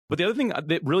But the other thing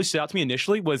that really stood out to me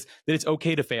initially was that it's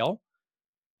okay to fail.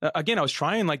 Again, I was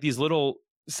trying like these little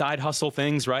side hustle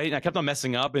things, right? And I kept on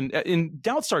messing up, and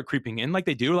doubts started creeping in like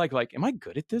they do. Like, am I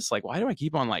good at this? Like, why do I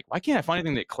keep on why can't I find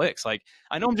anything that clicks? Like,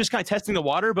 I know I'm just kind of testing the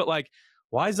water, but like,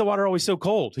 why is the water always so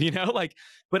cold?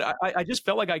 But I just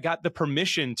felt like I got the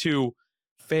permission to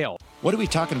fail. What are we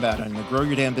talking about on the Grow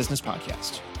Your Damn Business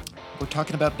podcast? We're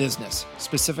talking about business,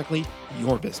 specifically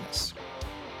your business.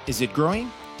 Is it growing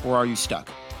or are you stuck?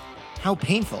 How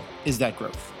painful is that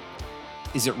growth?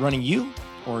 Is it running you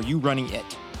or are you running it?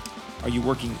 Are you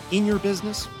working in your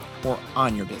business or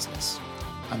on your business?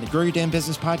 On the Grow Your Damn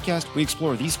Business podcast, we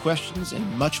explore these questions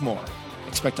and much more.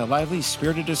 Expect a lively,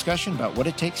 spirited discussion about what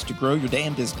it takes to grow your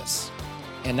damn business.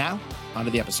 And now, on to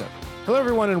the episode. Hello,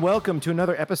 everyone, and welcome to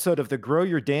another episode of the Grow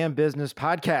Your Damn Business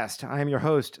podcast. I am your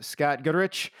host, Scott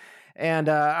Goodrich, and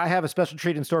I have a special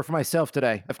treat in store for myself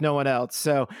today, if no one else.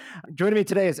 So joining me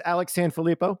today is Alex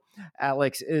Sanfilippo.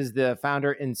 Alex is the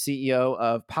founder and CEO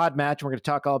of Podmatch. We're going to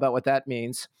talk all about what that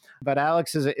means. But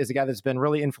Alex is a guy that's been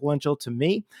really influential to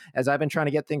me as I've been trying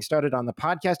to get things started on the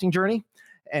podcasting journey.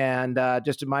 And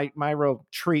just my real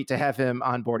treat to have him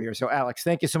on board here. So Alex,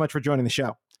 thank you so much for joining the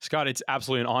show. Scott, it's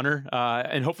absolutely an honor.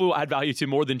 And hopefully we'll add value to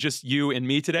more than just you and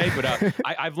me today. But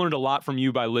I've learned a lot from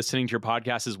you by listening to your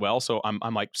podcast as well. So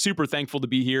I'm like super thankful to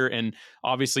be here. And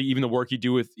obviously even the work you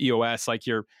do with EOS, like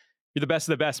you're the best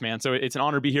of the best, man. So it's an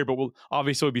honor to be here, but we'll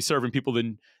obviously be serving people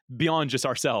then beyond just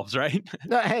ourselves, right?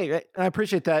 No, hey, I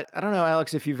appreciate that. I don't know,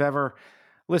 Alex, if you've ever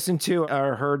listened to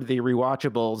or heard the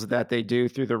rewatchables that they do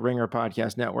through the Ringer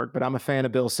podcast network, but I'm a fan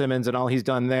of Bill Simmons and all he's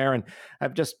done there. And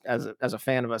I've just, as a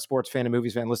fan of a sports fan and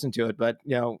movies fan, listened to it. But,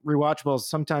 rewatchables,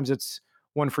 sometimes it's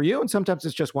one for you and sometimes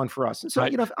it's just one for us. And so,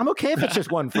 Right. I'm okay if it's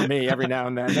just one for me every now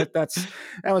and then. That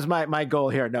was my goal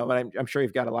here. No, but I'm sure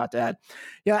you've got a lot to add.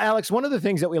 Yeah, Alex, one of the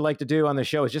things that we like to do on the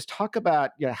show is just talk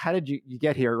about, how did you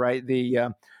get here, right?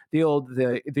 The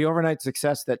overnight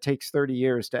success that takes 30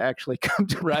 years to actually come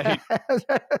to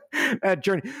that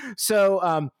journey.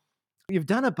 So you've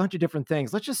done a bunch of different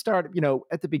things. Let's just start,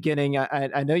 at the beginning.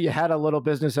 I know you had a little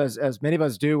business as many of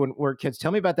us do when we're kids.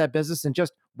 Tell me about that business and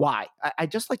just why. I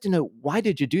just like to know, why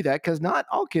did you do that? Because not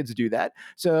all kids do that.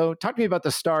 So talk to me about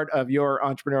the start of your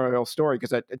entrepreneurial story,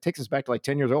 because it takes us back to like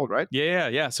 10 years old, right?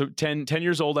 Yeah. So 10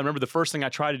 years old, I remember the first thing I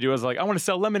tried to do, I was like, I want to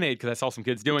sell lemonade because I saw some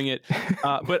kids doing it.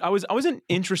 But I was an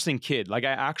interesting kid. Like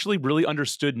I actually really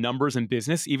understood numbers and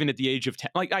business, even at the age of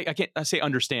 10. Like I can't say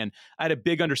understand. I had a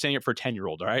big understanding for a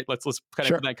 10-year-old. All right. Let's kind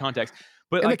of put that in context.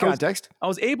 But in the context, I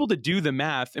was able to do the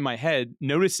math in my head,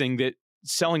 noticing that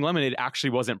selling lemonade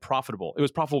actually wasn't profitable. It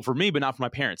was profitable for me, but not for my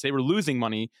parents. They were losing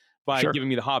money by giving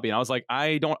me the hobby. And I was like,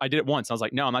 I did it once. I was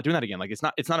like, no, I'm not doing that again. Like, it's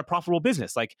not a profitable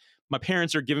business. Like my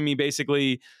parents are giving me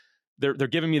basically, they're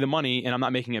giving me the money and I'm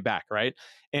not making it back. Right.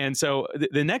 And so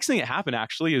the next thing that happened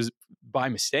actually is by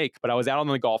mistake, but I was out on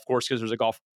the golf course because there's a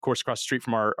golf course across the street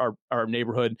from our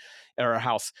neighborhood or our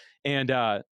house. And,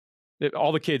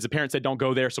 all the kids, the parents said, don't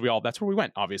go there. So that's where we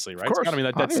went, obviously. Right. Of course,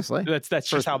 obviously. That's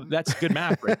just how, that's good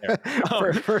math right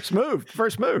there. First move.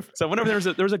 So whenever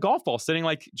there was a golf ball sitting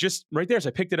like just right there. So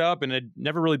I picked it up, and I'd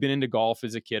never really been into golf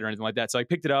as a kid or anything like that. So I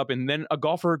picked it up, and then a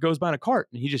golfer goes by in a cart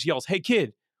and he just yells, "Hey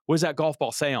kid, what does that golf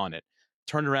ball say on it?"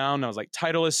 Turned around and I was like,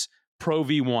 "Titleist Pro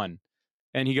V1."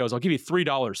 And he goes, "I'll give you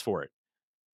 $3 for it."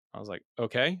 I was like,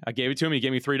 okay. I gave it to him. He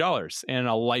gave me $3 and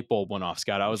a light bulb went off,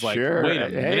 Scott. I was like, wait a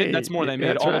minute. That's more than I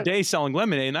made all day selling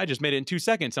lemonade. And I just made it in 2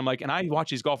 seconds. I'm like, and I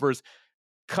watch these golfers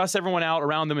cuss everyone out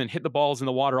around them and hit the balls in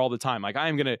the water all the time. Like I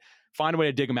am going to find a way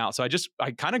to dig them out. So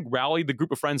I kind of rallied the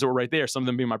group of friends that were right there. Some of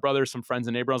them being my brothers, some friends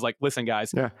and neighbors. I was like, listen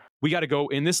guys, we got to go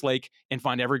in this lake and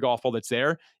find every golf ball that's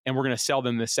there. And we're going to sell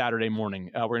them this Saturday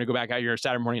morning. We're going to go back out here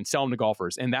Saturday morning and sell them to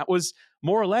golfers. And that was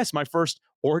more or less my first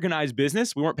organized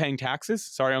business. We weren't paying taxes.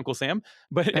 Sorry, Uncle Sam.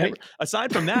 But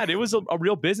aside from that, it was a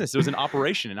real business. It was an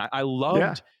operation. And I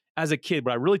loved as a kid,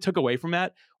 what I really took away from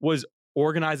that was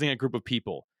organizing a group of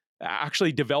people,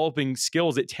 actually developing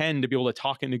skills at 10 to be able to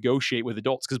talk and negotiate with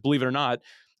adults. Because believe it or not,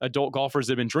 adult golfers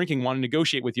that have been drinking want to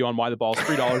negotiate with you on why the ball is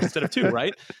 $3 instead of $2,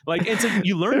 right? Like, and so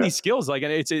you learn these skills. Like,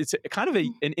 and it's kind of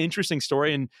an interesting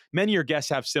story. And many of your guests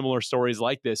have similar stories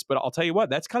like this. But I'll tell you what,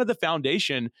 that's kind of the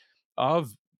foundation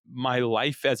of my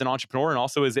life as an entrepreneur and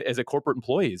also as a corporate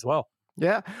employee as well.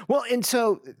 Yeah. Well, and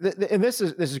so, and this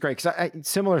is great because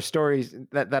similar stories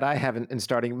that I have in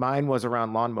starting. Mine was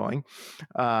around lawn mowing,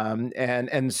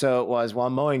 and so it was. Well,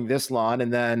 I'm mowing this lawn,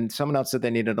 and then someone else said they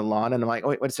needed a lawn, and I'm like, oh,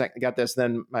 wait a second, I got this.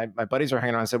 Then my buddies are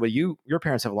hanging around and said, well, your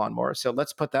parents have a lawnmower, so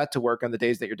let's put that to work on the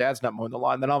days that your dad's not mowing the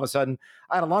lawn. And then all of a sudden,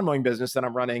 I had a lawn mowing business that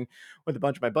I'm running with a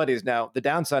bunch of my buddies. Now, the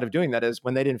downside of doing that is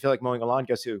when they didn't feel like mowing a lawn,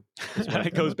 guess who was running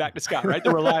It their goes back to Scott, right?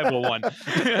 The reliable one.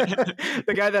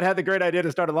 the guy that had the great idea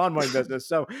to start a lawn mowing business.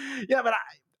 So, yeah, but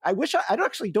I wish I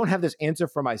don't have this answer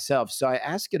for myself. So I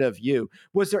ask it of you.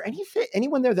 Was there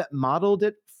anyone there that modeled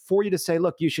it for you to say,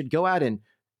 look, you should go out and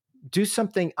do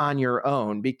something on your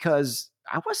own? Because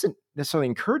I wasn't necessarily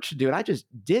encouraged to do it. I just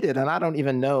did it. And I don't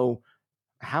even know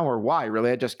how or why, really.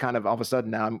 I just kind of all of a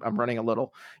sudden now I'm running a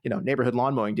little, neighborhood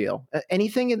lawn mowing deal.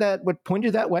 Anything that would point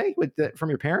you that way from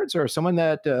your parents or someone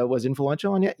that was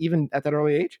influential on you, even at that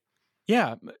early age?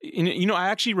 Yeah. And, I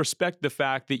actually respect the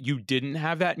fact that you didn't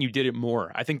have that and you did it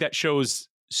more. I think that shows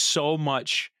so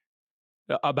much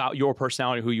about your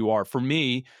personality, who you are. For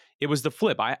me, it was the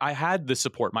flip. I had the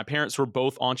support. My parents were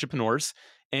both entrepreneurs,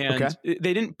 Okay. and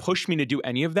they didn't push me to do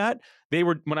any of that. They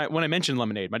were when I mentioned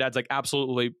lemonade, my dad's like,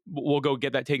 absolutely, we'll go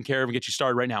get that taken care of and get you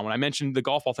started right now. When I mentioned the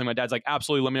golf ball thing, my dad's like,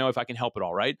 absolutely, let me know if I can help at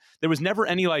all. Right? There was never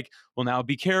any like, well, now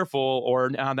be careful, or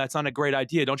that's not a great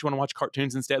idea. Don't you want to watch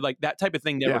cartoons instead? Like that type of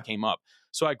thing never Yeah. came up.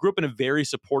 So I grew up in a very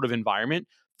supportive environment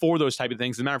for those type of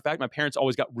things. As a matter of fact, my parents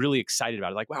always got really excited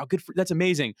about it. Like, wow, that's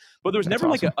amazing. But there was That's never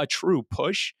like awesome. a true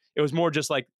push. It was more just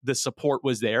like the support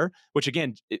was there, which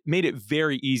again, it made it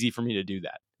very easy for me to do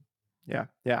that. Yeah,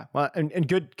 yeah. Well, and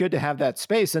good to have that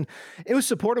space. And it was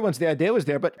supported once the idea was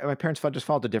there, but my parents just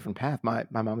followed a different path. My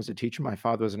mom was a teacher, my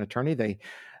father was an attorney. They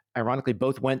ironically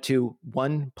both went to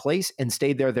one place and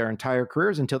stayed there their entire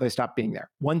careers until they stopped being there.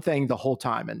 One thing the whole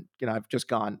time. And I've just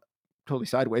gone totally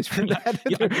sideways from Yeah,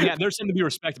 that. there's something to be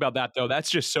respect about that though. That's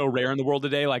just so rare in the world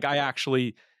today. Like I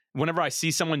actually, whenever I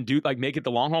see someone do like make it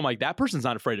the long haul, I'm like that person's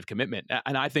not afraid of commitment,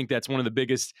 and I think that's one of the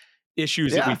biggest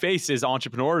issues that we Yeah. face as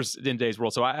entrepreneurs in today's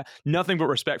world. So I nothing but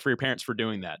respect for your parents for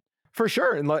doing that. For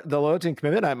sure. And the loyalty and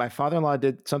commitment. My father-in-law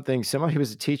did something similar. He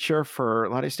was a teacher for a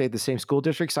lot. He stayed in the same school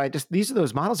district. So these are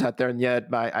those models out there. And yet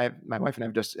my wife and I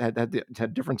have just had a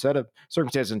different set of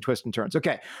circumstances and twists and turns.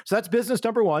 Okay. So that's business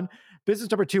number one. Business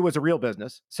number two was a real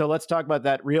business. So let's talk about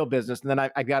that real business. And then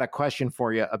I've got a question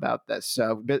for you about this.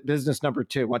 So business number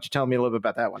two, why don't you tell me a little bit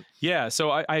about that one? Yeah,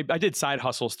 so I did side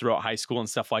hustles throughout high school and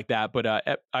stuff like that, but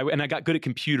I got good at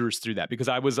computers through that because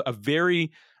I was a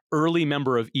very early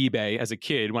member of eBay as a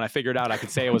kid. When I figured out I could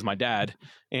say it was my dad,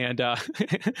 and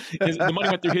the money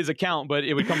went through his account, but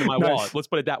it would come to my wallet. Nice. Let's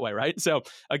put it that way, right? So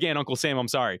again, Uncle Sam, I'm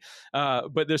sorry,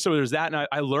 but there's that, and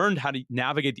I learned how to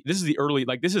navigate. This is the early,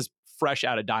 like this is fresh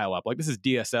out of dial-up, like this is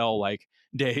DSL like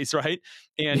days, right?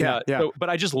 And Yeah. Yeah. but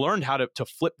I just learned how to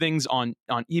flip things on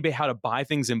eBay, how to buy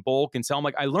things in bulk and sell them.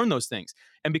 Like I learned those things,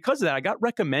 and because of that, I got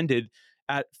recommended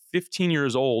at 15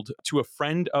 years old to a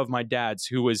friend of my dad's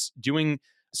who was doing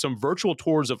some virtual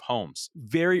tours of homes,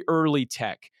 very early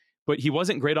tech. But he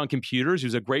wasn't great on computers. He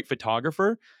was a great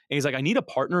photographer. And he's like, I need a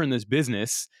partner in this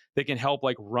business that can help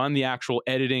like run the actual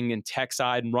editing and tech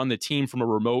side and run the team from a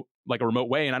remote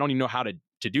way. And I don't even know how to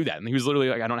do that. And he was literally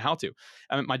like, I don't know how to.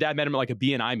 I mean, my dad met him at like a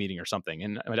BNI meeting or something.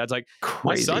 And my dad's like, my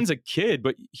Crazy. son's a kid,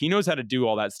 but he knows how to do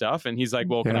all that stuff. And he's like,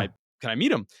 well, Yeah. can I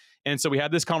meet him? And so we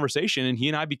had this conversation and he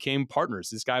and I became partners.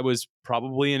 This guy was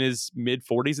probably in his mid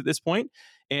 40s at this point,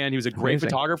 and he was a great Amazing.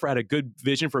 photographer, had a good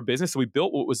vision for business. So we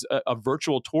built what was a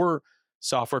virtual tour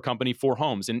software company for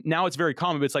homes. And now it's very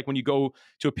common, but it's like when you go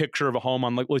to a picture of a home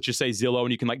on like, let's just say Zillow,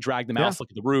 and you can like drag the Yeah. mouse, look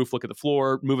at the roof, look at the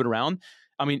floor, move it around.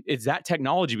 I mean, it's that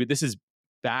technology, but this is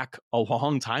back a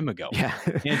long time ago. Yeah.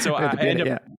 And so I At the beginning, ended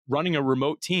yeah. up running a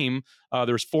remote team.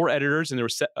 There was 4 editors and there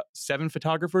were 7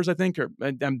 photographers, I think,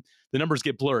 and the numbers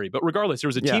get blurry. But regardless, there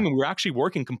was a Yeah. team and we were actually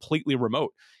working completely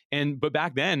remote. But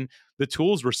back then, the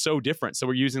tools were so different. So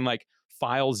we're using like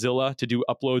FileZilla to do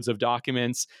uploads of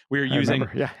documents. We were I using,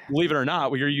 remember. Yeah. believe it or not,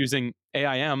 we were using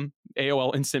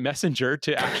AOL Instant Messenger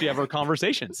to actually have our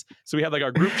conversations. So we had like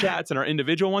our group chats and our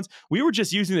individual ones. We were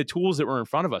just using the tools that were in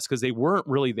front of us because they weren't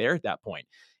really there at that point.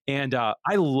 And I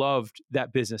loved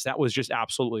that business. That was just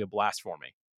absolutely a blast for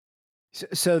me.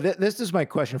 So this is my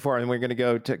question for you, and we're going to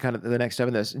go to kind of the next step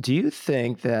in this. Do you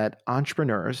think that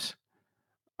entrepreneurs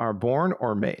are born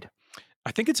or made?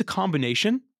 I think it's a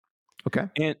combination.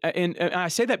 Okay. And I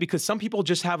say that because some people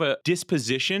just have a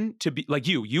disposition to be like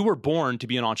you. You were born to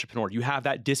be an entrepreneur. You have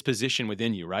that disposition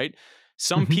within you, right?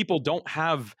 Some Mhm. people don't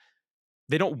have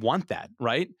they don't want that,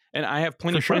 right? And I have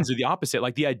plenty For of friends sure. who are the opposite.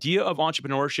 Like the idea of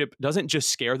entrepreneurship doesn't just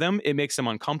scare them, it makes them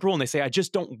uncomfortable. And they say, I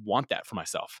just don't want that for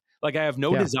myself. Like I have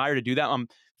no Yeah. desire to do that. I'm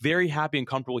very happy and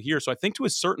comfortable here. So I think to a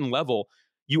certain level,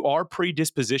 you are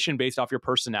predispositioned based off your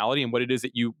personality and what it is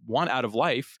that you want out of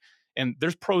life. And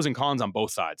there's pros and cons on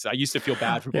both sides. I used to feel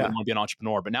bad for people that Yeah. want to be an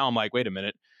entrepreneur, but now I'm like, wait a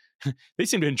minute. They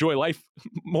seem to enjoy life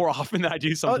more often than I do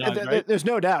Oh, sometimes, right? there's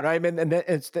no doubt. I mean, and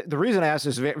it's the reason I asked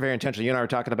this is very, very intentional. You and I were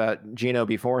talking about Gino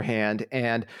beforehand,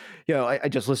 and I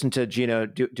just listened to Gino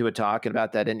do a talk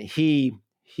about that, and he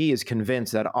is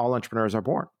convinced that all entrepreneurs are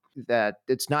born. That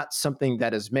it's not something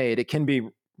that is made. It can be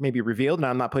maybe revealed, and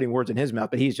I'm not putting words in his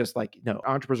mouth, but he's just like,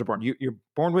 entrepreneurs are born. You're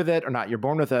born with it or not. You're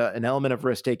born with an element of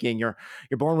risk taking. You're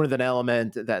born with an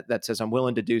element that says I'm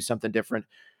willing to do something different,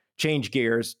 change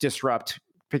gears, disrupt,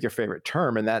 pick your favorite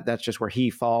term, and that's just where he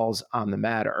falls on the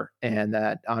matter, and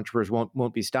that entrepreneurs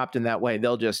won't be stopped in that way.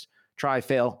 They'll just try,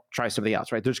 fail, try something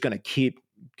else, right? They're just going to keep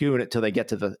doing it till they get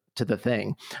to the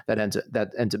thing that ends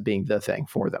up being the thing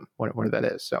for them, whatever that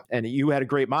is. So, and you had a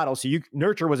great model, so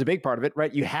nurture was a big part of it,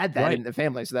 right? You had that Right. in the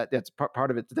family, so that's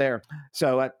part of it there.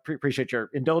 So I appreciate your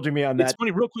indulging me on It's that.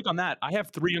 funny, real quick on that. I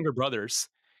have 3 younger brothers.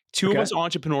 2 of Okay, us are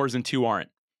entrepreneurs and 2 aren't.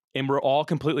 And we're all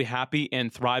completely happy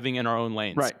and thriving in our own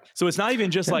lanes. right, So it's not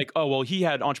even just yeah, like, oh, well, he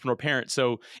had entrepreneur parents.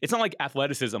 So it's not like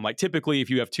athleticism. Like typically, if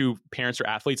you have 2 parents who are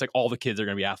athletes, like all the kids are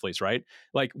going to be athletes, right?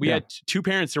 Like we yeah, had 2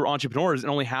 parents who were entrepreneurs and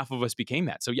only half of us became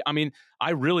that. So yeah, I mean,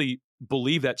 I really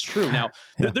believe that's true. Now,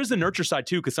 yeah. there's the nurture side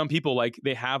too, because some people like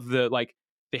they have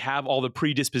all the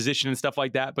predisposition and stuff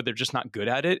like that, but they're just not good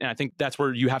at it. And I think that's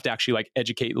where you have to actually like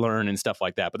educate, learn, and stuff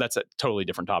like that. But that's a totally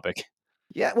different topic.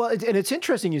 Yeah, well, and it's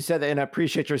interesting you said that, and I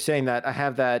appreciate your saying that. I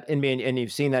have that in me, and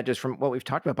you've seen that just from what we've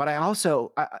talked about. But I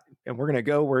also, and we're going to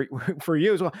go where for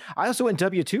you as well. I also went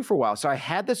W-2 for a while, so I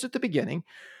had this at the beginning,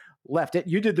 left it.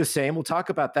 You did the same. We'll talk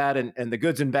about that and the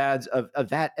goods and bads of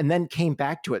that, and then came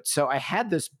back to it. So I had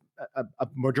this a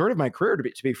majority of my career,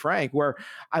 to be frank, where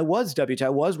I was W-2, I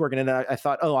was working, and I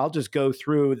thought, oh, I'll just go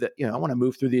through the, I want to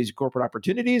move through these corporate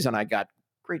opportunities, and I got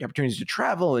great opportunities to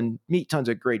travel and meet tons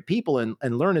of great people and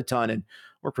learn a ton and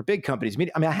work for big companies.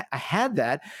 I mean, I had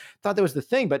that, thought that was the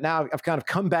thing, but now I've kind of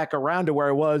come back around to where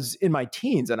I was in my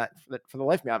teens. And for the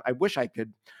life of me, I wish I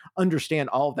could understand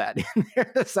all of that in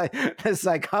there, the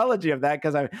psychology of that,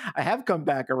 because I have come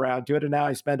back around to it. And now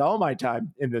I spend all my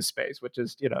time in this space, which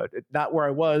is, not where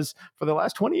I was for the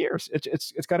last 20 years.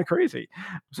 It's kind of crazy.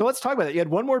 So let's talk about it. You had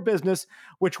one more business,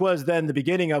 which was then the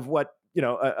beginning of what,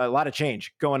 a lot of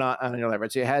change going on in your life,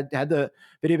 right? So you had the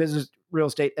video business, real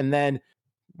estate, and then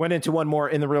went into one more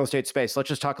in the real estate space. Let's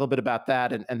just talk a little bit about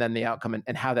that and then the outcome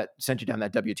and how that sent you down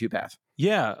that W-2 path.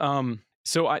 Yeah.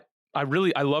 So I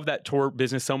love that tour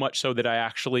business so much so that I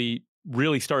actually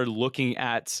really started looking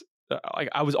at like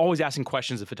I was always asking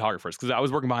questions of photographers because I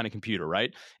was working behind a computer,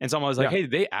 right? And someone was like, Yeah. "Hey,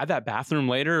 did they add that bathroom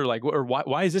later? Like, or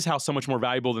why is this house so much more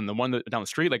valuable than the one down the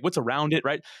street? Like, what's around it?"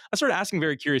 Right? I started asking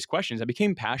very curious questions. I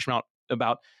became passionate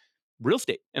about real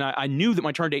estate. And I knew that when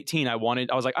I turned 18, I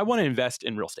was like, I want to invest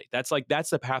in real estate. That's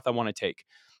the path I want to take.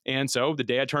 And so the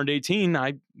day I turned 18,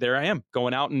 there I am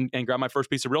going out and grab my first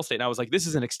piece of real estate. And I was like, this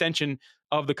is an extension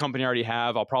of the company I already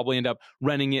have. I'll probably end up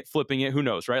renting it, flipping it, who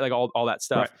knows, right? Like all that Right.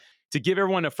 stuff. To give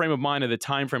everyone a frame of mind of the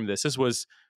time frame of this was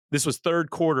third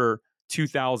quarter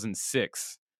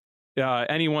 2006.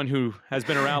 Anyone who has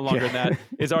been around longer than Yeah. that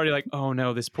is already like, oh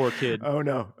no, this poor kid. Oh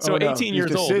no. So Oh no. 18 These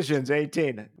years old, decisions,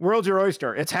 18. World's your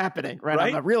oyster. It's happening, right?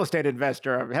 I'm right? a real estate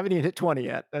investor. I haven't even hit 20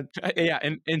 yet. Yeah,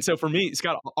 and so for me,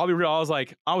 Scott, I'll be real.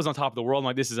 I was on top of the world. I'm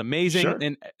like, this is amazing. Sure.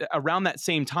 And around that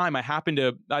same time, I think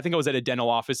I was at a dental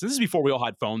office. And this is before we all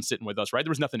had phones sitting with us, right?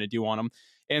 There was nothing to do on them,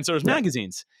 and so there's Yeah.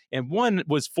 magazines, and one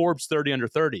was Forbes 30 under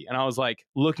 30, and I was like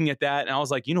looking at that, and I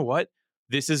was like, you know what?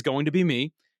 This is going to be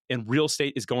me, and real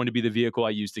estate is going to be the vehicle I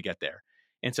use to get there.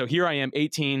 And so here I am,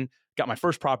 18, got my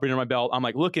first property under my belt. I'm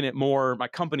like looking at more. My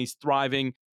company's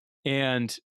thriving,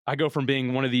 and I go from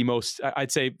being one of the most,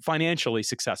 I'd say, financially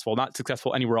successful, not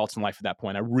successful anywhere else in life at that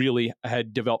point. I really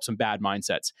had developed some bad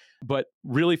mindsets, but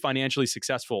really financially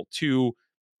successful to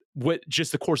what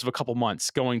just the course of a couple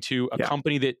months going to a Yeah.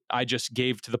 company that I just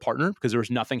gave to the partner because there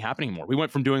was nothing happening more. We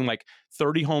went from doing like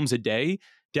 30 homes a day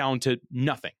down to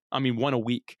nothing. I mean, one a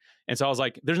week. And so I was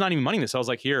like, there's not even money in this. So I was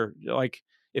like, here, like,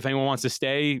 if anyone wants to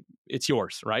stay, it's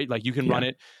yours, right? Like you can run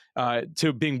Yeah. it.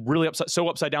 To being really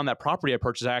upside down that property I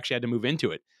purchased, I actually had to move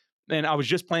into it. And I was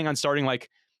just planning on starting like,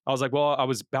 I was like, well, I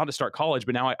was about to start college,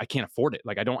 but now I can't afford it.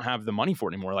 Like I don't have the money for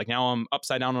it anymore. Like now I'm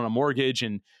upside down on a mortgage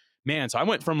and man, so I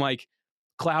went from like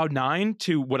cloud nine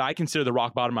to what I consider the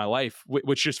rock bottom of my life,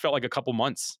 which just felt like a couple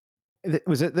months.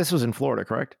 This was in Florida,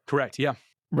 correct? Correct. Yeah.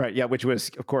 Right. Yeah. Which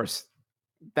was, of course,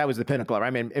 that was the pinnacle, right?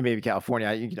 I mean, and maybe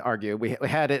California, you could argue. We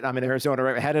had it, I'm in Arizona,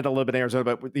 right? We had it a little bit in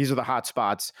Arizona, but these are the hot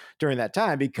spots during that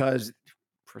time because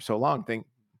for so long,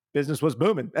 business was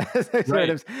booming. Sort Right.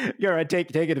 of,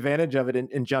 take advantage of it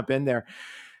and jump in there.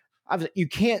 You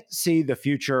can't see the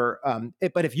future,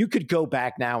 but if you could go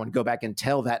back now and go back and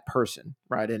tell that person,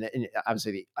 right? And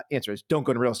obviously the answer is don't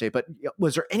go into real estate. But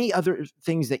was there any other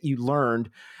things that you learned,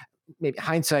 maybe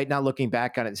hindsight, not looking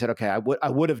back on it, and said, okay, I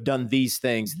would have done these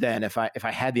things then if I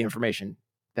had the information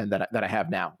then that I have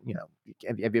now?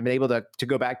 Have you been able to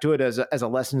go back to it as a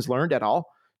lessons learned at all,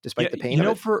 Yeah, despite the pain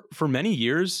of it? for many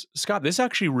years, Scott, this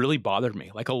actually really bothered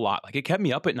me like a lot. Like it kept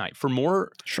me up at night for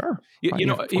more. Sure, You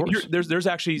know, of course. there's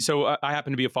actually, so I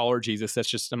happen to be a follower of Jesus. That's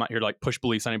just, I'm not here to like push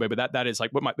beliefs on anybody, but that is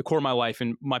like what the core of my life.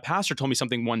 And my pastor told me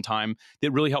something one time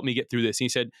that really helped me get through this. And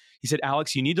he said,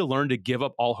 Alex, you need to learn to give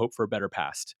up all hope for a better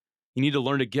past. You need to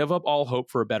learn to give up all hope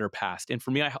for a better past. And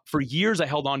for me, for years, I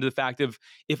held on to the fact of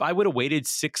if I would have waited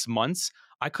 6 months,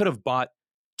 I could have bought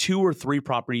 2 or 3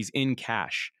 properties in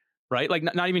cash. Right? Like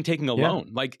not even taking a Yeah.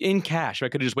 loan, like in cash. I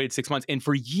could have just waited 6 months. And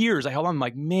for years, I held on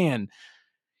like, man,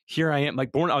 here I am, like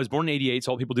I was born in 88.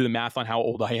 So all people do the math on how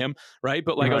old I am. Right.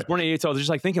 But like I was Right. born in 88. So I was just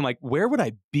like thinking like, where would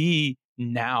I be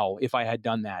now if I had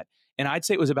done that? And I'd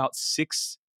say it was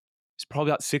it's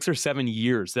probably about 6 or 7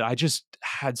 years that I just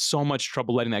had so much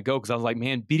trouble letting that go. Cause I was like,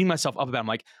 man, beating myself up about it. I'm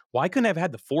like, why couldn't I have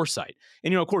had the foresight?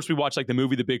 And, of course we watch like the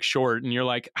movie, The Big Short, and you're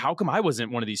like, how come I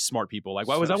wasn't one of these smart people? Like,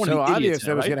 why was I one of So the idiots obvious in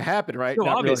that it, was right? going to happen, right? So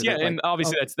Not obvious. realizing Yeah. that, like, And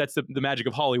obviously that's the magic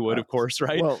of Hollywood, uh, of course.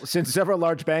 Right. well, since several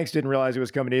large banks didn't realize it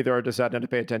was coming either or decided not to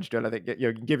pay attention to it, I think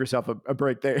you can give yourself a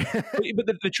break there. But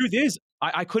the truth is,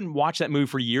 I couldn't watch that movie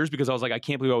for years because I was like, I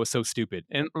can't believe I was so stupid.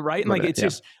 And right. And Love like, it. it's Yeah.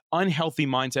 just unhealthy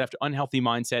mindset after unhealthy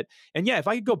mindset. And yeah, if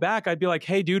I could go back, I'd be like,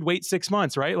 hey, dude, wait 6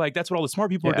 months, right? Like that's what all the smart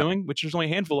people are Yeah. doing, which there's only a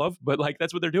handful of, but like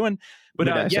that's what they're doing. But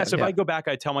Be nice. yeah, so if Yeah. I go back,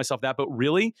 I'd tell myself that. But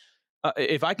really,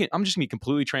 if I can, I'm just gonna be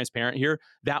completely transparent here.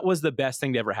 That was the best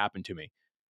thing to ever happen to me.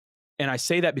 And I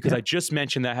say that because Yeah. I just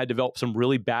mentioned that I had developed some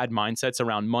really bad mindsets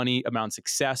around money, around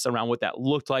success, around what that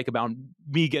looked like, about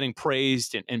me getting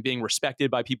praised and being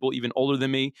respected by people even older than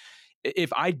me.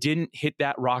 If I didn't hit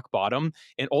that rock bottom,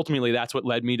 and ultimately that's what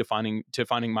led me to finding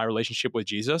my relationship with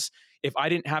Jesus. If I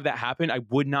didn't have that happen, I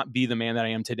would not be the man that I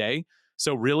am today.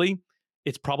 So really,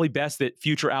 it's probably best that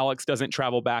future Alex doesn't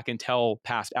travel back and tell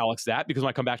past Alex that, because when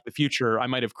I come back to the future, I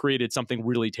might have created something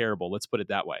really terrible. Let's put it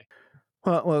that way.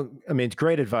 Well, I mean, it's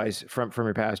great advice from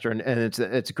your pastor, and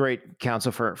it's great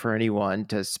counsel for anyone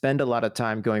to spend a lot of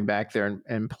time going back there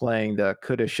and playing the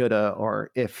coulda, shoulda,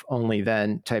 or if only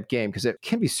then type game, because it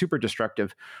can be super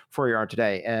destructive for where you are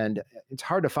today. And it's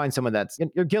hard to find someone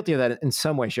you're guilty of that in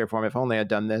some way, shape, or form. If only I'd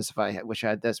done this, if wish I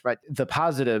had this, right? The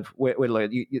positive way to look at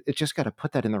it, it's just got to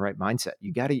put that in the right mindset.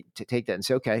 You got to take that and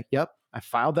say, okay, yep, I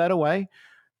filed that away,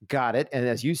 got it, and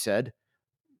as you said,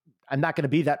 I'm not going to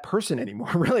be that person anymore.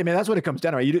 Really, I mean, that's what it comes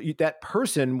down to. Right? That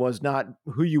person was not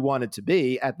who you wanted to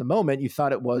be at the moment. You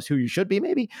thought it was who you should be,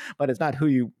 maybe, but it's not who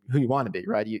you want to be.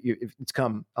 Right? It's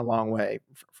come a long way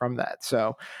from that.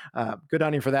 So, good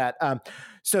on you for that.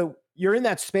 So you're in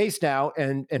that space now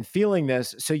and feeling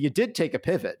this. So you did take a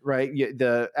pivot, right?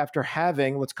 After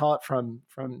having, let's call it from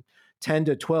 10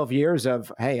 to 12 years of,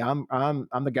 hey, I'm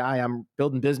the guy, I'm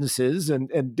building businesses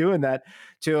and doing that,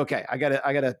 to, okay, I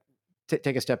gotta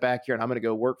take a step back here and I'm going to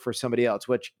go work for somebody else,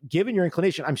 which, given your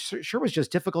inclination, I'm sure was just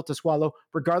difficult to swallow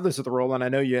regardless of the role. And I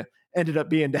know you ended up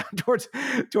being down towards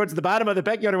the bottom of the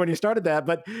pecking order when you started that,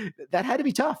 but that had to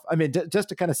be tough. I mean, just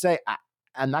to kind of say,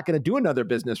 I'm not going to do another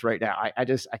business right now. I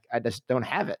just don't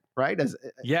have it. Right.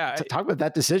 Yeah. To talk about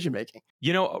that decision making.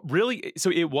 Really, so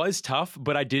it was tough,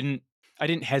 but I didn't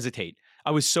hesitate.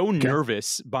 I was so Okay.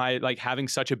 nervous by like having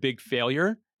such a big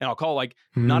failure, and I'll call it like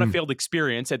not a Hmm. failed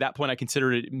experience. At that point, I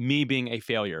considered it me being a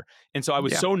failure. And so I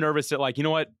was Yeah. so nervous that, like, you know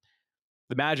what?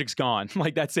 The magic's gone.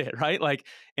 Like, that's it. Right. Like,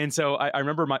 and so I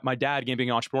remember my dad, again, being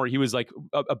an entrepreneur, he was like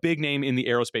a big name in the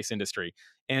aerospace industry.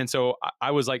 And so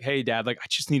I was like, hey, Dad, like, I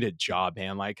just need a job,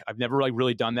 man. Like, I've never like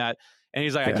really done that. And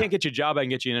he's like, I Yeah. can't get you a job. I can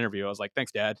get you an interview. I was like,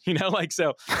 thanks, Dad. Like,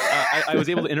 so I was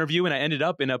able to interview, and I ended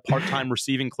up in a part-time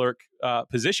receiving clerk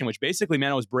position, which basically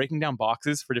meant I was breaking down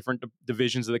boxes for different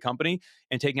divisions of the company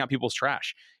and taking out people's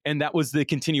trash. And that was the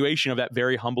continuation of that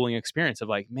very humbling experience of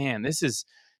like, man, this is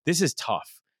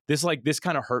tough. This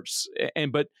kind of hurts.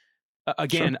 But Sure.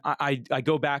 again, I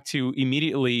go back to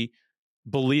immediately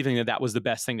believing that was the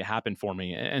best thing to happen for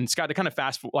me. And Scott, to kind of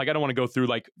like, I don't want to go through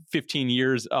like 15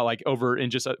 years, like over in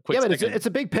just a quick Yeah, but second. it's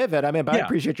a big pivot. I mean, but I Yeah.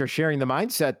 appreciate your sharing the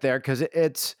mindset there, because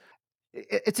it's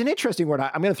an interesting word.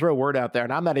 I'm going to throw a word out there,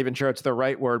 and I'm not even sure it's the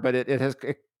right word, but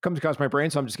it comes across my brain,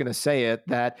 so I'm just going to say it.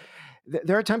 That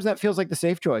there are times that feels like the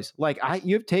safe choice. Like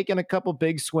you've taken a couple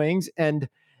big swings, and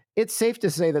it's safe to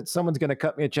say that someone's going to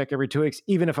cut me a check every 2 weeks,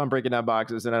 even if I'm breaking down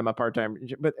boxes and I'm a part-time.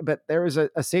 But there is a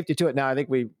safety to it. Now, I think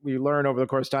we learn over the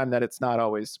course of time that it's not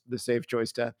always the safe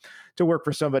choice to work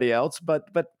for somebody else. But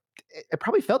it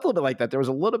probably felt a little bit like that. There was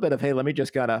a little bit of, hey, let me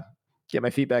just kind of get my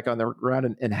feet back on the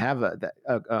ground and have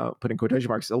put in quotation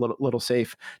marks, a little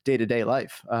safe day-to-day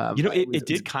life. It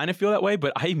did kind of feel that way,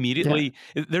 but I Yeah, immediately,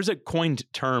 there's a coined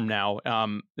term now.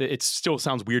 It still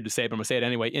sounds weird to say, but I'm gonna say it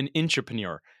anyway. An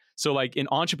entrepreneur. So like an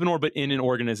entrepreneur, but in an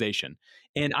organization.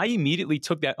 And I immediately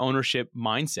took that ownership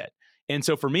mindset. And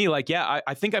so for me, like, yeah,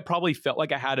 I think I probably felt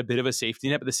like I had a bit of a safety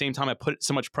net, but at the same time, I put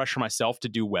so much pressure on myself to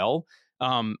do well.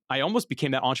 I almost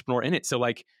became that entrepreneur in it. So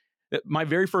like my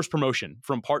very first promotion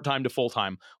from part-time to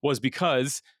full-time was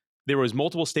because there was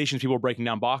multiple stations people were breaking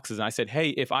down boxes. And I said, hey,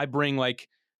 if I bring like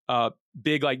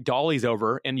big like dollies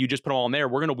over and you just put them all in there,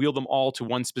 we're going to wheel them all to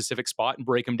one specific spot and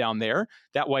break them down there.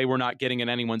 That way we're not getting in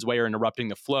anyone's way or interrupting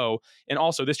the flow. And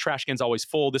also this trash can's always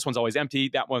full. This one's always empty.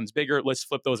 That one's bigger. Let's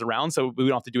flip those around. So we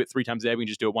don't have to do it 3 times a day. We can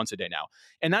just do it once a day now.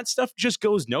 And that stuff just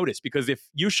goes noticed, because if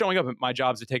you showing up at my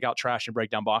job is to take out trash and break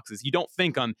down boxes, you don't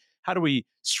think on how do we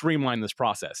streamline this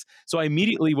process. So I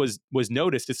immediately was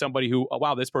noticed as somebody who, oh,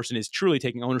 wow, this person is truly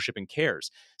taking ownership and cares.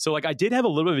 So like I did have a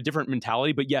little bit of a different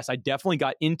mentality, but yes, I definitely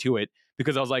got into it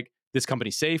because I was like, this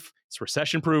company's safe, it's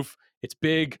recession proof, it's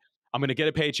big, I'm going to get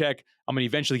a paycheck, I'm going to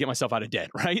eventually get myself out of debt,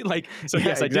 right? Like, so yeah,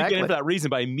 yes, I did get in exactly. for that reason,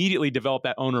 but I immediately developed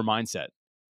that owner mindset.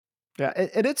 Yeah,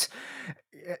 and it's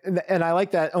and I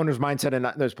like that owner's mindset. And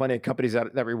there's plenty of companies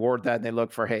that reward that, and they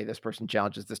look for, hey, this person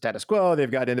challenges the status quo. They've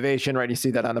got innovation, right? You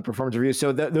see that on the performance review.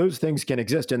 So those things can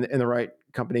exist in the right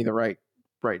company, the right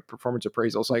performance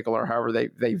appraisal cycle, or however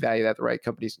they value that, the right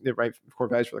companies, the right core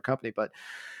values for the company. But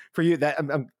for you, that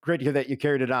I'm great to hear that you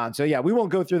carried it on. So yeah, we won't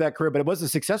go through that career, but it was a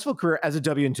successful career as a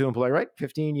W-2 employee, right?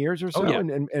 15 years or Oh so, yeah.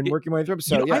 and It, working my way through.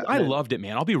 So yeah, I loved it,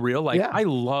 man. I'll be real. Like yeah, I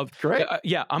loved, great.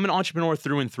 yeah, I'm an entrepreneur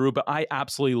through and through, but I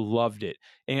absolutely loved it.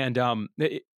 And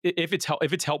if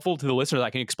if it's helpful to the listeners, I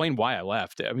can explain why I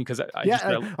left. I mean, because I just,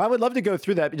 Yeah, I would love to go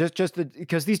through that,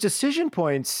 because these decision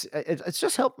points, it's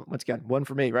just help. Once again, one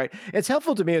for me, right? It's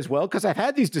helpful to me as well, because I've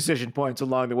had these decision points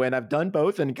along the way, and I've done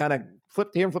both, and kind of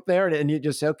flipped here and flipped there, and you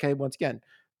just say, okay, once again,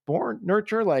 born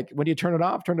nurture. Like when you turn it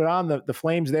off, turn it on, the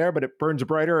flame's there, but it burns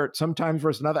brighter sometimes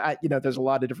versus another. There's a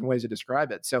lot of different ways to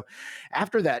describe it. So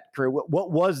after that career,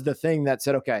 what was the thing that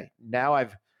said, okay, now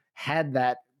I've had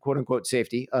that quote unquote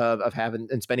safety of having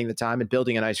and spending the time and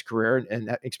building a nice career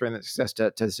and experiencing the success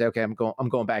to say, okay, I'm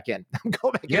going back in. I'm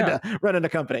going back yeah. into running a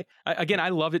company. Again, I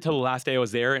loved it till the last day I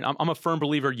was there, and I'm a firm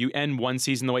believer you end one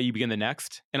season the way you begin the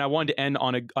next. And I wanted to end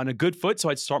on a good foot,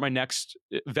 so I'd start my next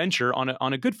venture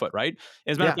on a good foot, right?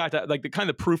 As a matter of Yeah. fact, like the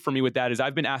kind of proof for me with that is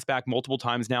I've been asked back multiple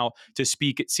times now to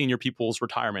speak at senior people's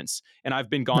retirements, and I've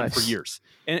been gone for Nice. years.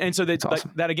 And so that That's like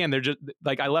awesome. that again, they're just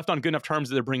like I left on good enough terms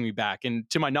that they're bringing me back. And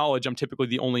to my knowledge, I'm typically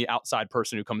the only outside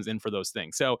person who comes in for those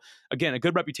things. So again, a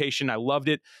good reputation. I loved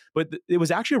it, but it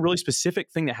was actually a really specific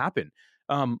thing that happened.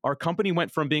 Our company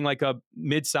went from being like a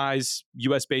mid-size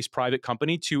US based private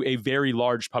company to a very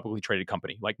large publicly traded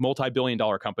company, like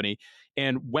multi-billion-dollar company.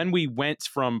 And when we went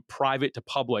from private to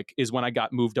public is when I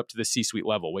got moved up to the C-suite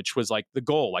level, which was like the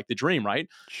goal, like the dream, right?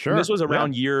 And this Sure. was Yeah.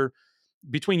 around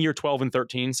between year 12 and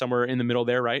 13, somewhere in the middle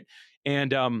there, right?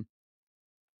 And I'll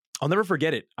never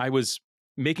forget it. I was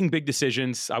making big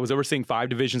decisions. I was overseeing 5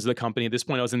 divisions of the company. At this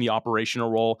point, I was in the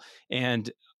operational role, and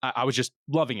I was just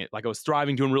loving it. Like I was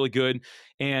thriving, doing really good,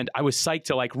 and I was psyched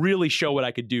to like really show what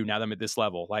I could do now that I'm at this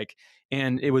level. Like,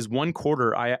 and it was one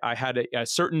quarter. I had a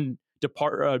certain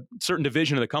certain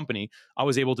division of the company. I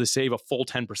was able to save a full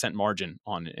 10% margin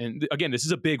on it. And again, this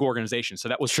is a big organization, so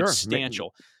that was Sure.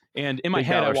 substantial. And in my Big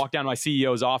head, I dollars. walked down to my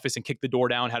CEO's office and kicked the door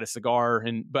down, had a cigar,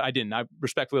 but I didn't. I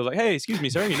respectfully was like, "Hey, excuse me,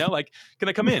 sir. Like, can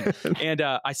I come in?" And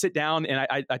I sit down and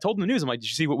I told him the news. I'm like, "Did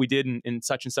you see what we did in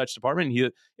such and such department?"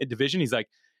 And at division, he's like,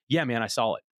 "Yeah, man, I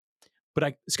saw it."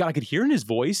 But Scott, I could hear in his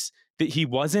voice that he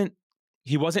wasn't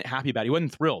happy about it. He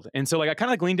wasn't thrilled. And so like I kind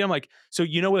of like leaned down, like, so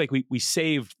like we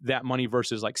saved that money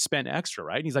versus like spent extra,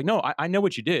 right? And he's like, "No, I know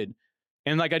what you did."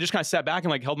 And like I just kind of sat back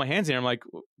and like held my hands in. I'm like,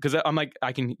 because I'm like,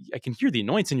 I can hear the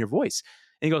annoyance in your voice.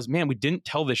 And he goes, "Man, we didn't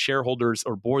tell the shareholders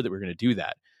or board that we are going to do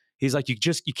that." He's like, you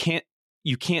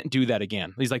can't do that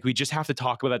again. He's like, we just have to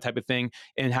talk about that type of thing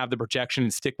and have the projection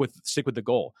and stick with the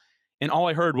goal. And all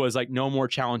I heard was like, no more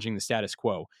challenging the status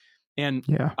quo. And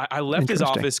Yeah. I left his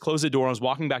Interesting. office, closed the door. I was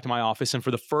walking back to my office, and for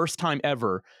the first time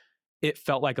ever, it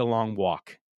felt like a long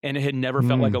walk. And it had never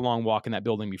felt like a Mm. long walk in that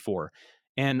building before.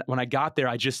 And when I got there,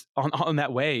 I just on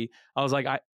that way, I was like,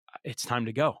 it's time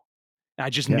to go. And I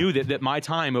just Yeah. knew that my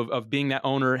time of being that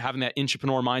owner, having that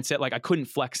entrepreneur mindset, like I couldn't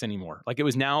flex anymore. Like it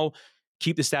was now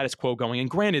keep the status quo going. And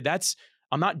granted,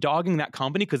 I'm not dogging that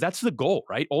company because that's the goal,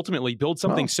 right? Ultimately, build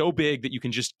something Well, so big that you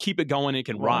can just keep it going. It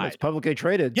can Well, it's ride. publicly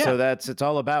traded, Yeah. so it's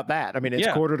all about that. I mean, it's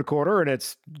Yeah. quarter to quarter, and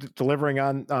it's delivering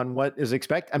on what is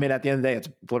expected. I mean, at the end of the day, it's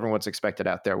delivering what's expected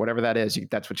out there. Whatever that is,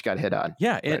 that's what you got to hit on.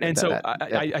 Yeah, Right? and so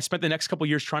I spent the next couple of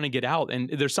years trying to get out, and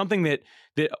there's something that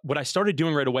what I started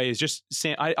doing right away is just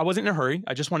I wasn't in a hurry.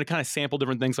 I just wanted to kind of sample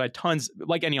different things. I had tons,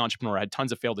 like any entrepreneur, I had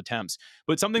tons of failed attempts.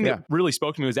 But something that really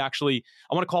spoke to me was actually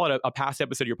I want to call it a past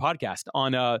episode of your podcast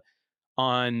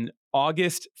on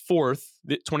August 4th,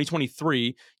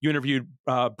 2023. You interviewed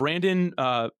Brandon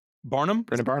Barnum.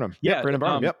 Brendan Barnum. Yeah, Brendan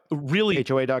Barnum. Yep. Really.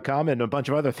 HOA.com and a bunch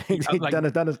of other things. He's Like, done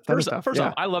a ton of stuff. First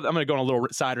off, I love, I'm going to go on a little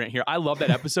side rant here. I love that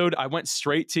episode. I went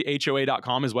straight to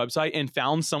HOA.com, his website, and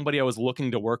found somebody I was looking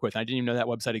to work with. I didn't even know that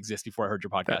website exists before I heard your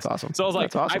podcast. That's awesome. So I was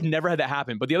like, awesome. I've never had that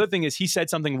happen. But the other thing is he said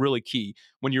something really key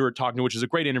when you were talking to, which is a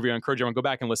great interview. I encourage everyone to go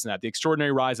back and listen to that. The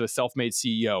Extraordinary Rise of a Self-Made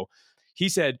CEO. He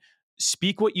said,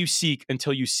 speak what you seek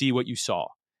until you see what you saw.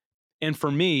 And for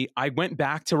me, I went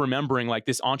back to remembering like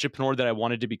this entrepreneur that I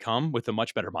wanted to become with a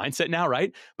much better mindset now,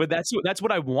 right? But that's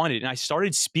what I wanted. And I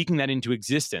started speaking that into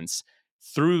existence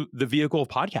through the vehicle of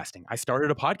podcasting. I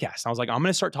started a podcast. I was like, I'm going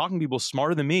to start talking to people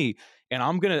smarter than me. And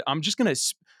I'm going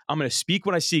to speak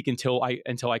what I seek until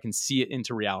I can see it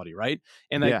into reality. Right.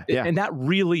 And and that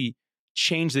really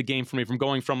changed the game for me from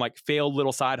going from like failed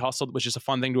little side hustle that was just a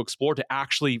fun thing to explore to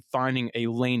actually finding a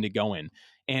lane to go in.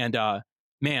 And,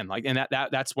 man, like, and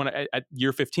that's when at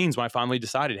year 15 is when I finally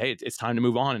decided, hey, it's time to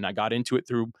move on. And I got into it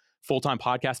through full-time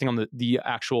podcasting on the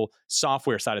actual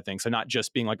software side of things. So not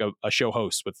just being like a show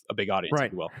host with a big audience, right.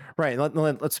 if you will. Right.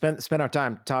 Let's spend our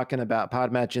time talking about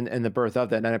Podmatch and the birth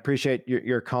of that. And I appreciate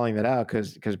your calling that out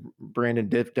because Brandon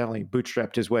definitely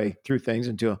bootstrapped his way through things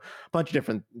into a bunch of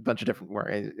different work.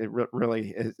 It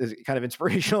really is kind of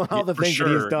inspirational. All the things that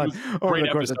he's done over the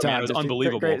course of time. Man, it was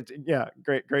unbelievable.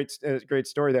 Great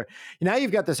story there. Now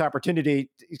you've got this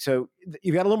opportunity. So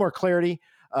you've got a little more clarity.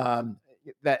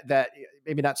 That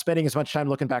maybe not spending as much time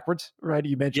looking backwards, right?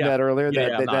 You mentioned that earlier,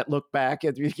 that look back,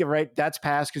 right? That's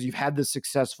past because you've had this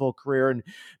successful career, and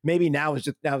maybe now's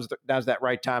that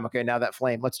right time. Okay, now that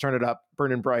flame, let's turn it up,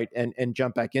 burning bright, and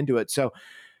jump back into it. So,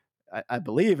 I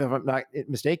believe, if I'm not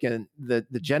mistaken, the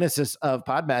genesis of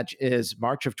Podmatch is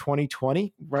March of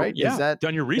 2020, right? Oh, yeah, is that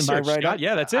done your research? Right? Scott?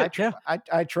 Yeah, that's it.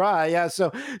 I try. Yeah.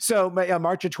 So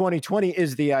March of 2020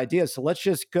 is the idea. So let's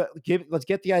just let's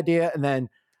get the idea, and then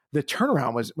the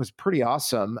turnaround was pretty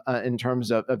awesome in terms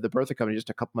of the birth of the company just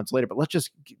a couple months later. But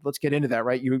let's get into that,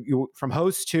 right? You from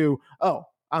host to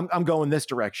I'm going this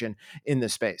direction in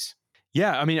this space.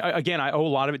 Yeah, I mean, again, I owe a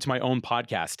lot of it to my own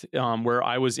podcast, where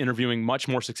I was interviewing much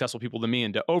more successful people than me,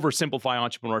 and to oversimplify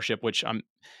entrepreneurship, which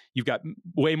you've got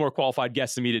way more qualified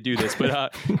guests than me to do this,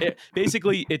 but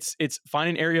basically, it's find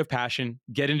an area of passion,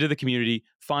 get into the community,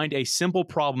 find a simple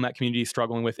problem that community is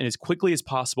struggling with, and as quickly as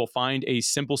possible, find a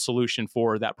simple solution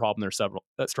for that problem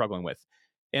they're struggling with.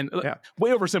 And way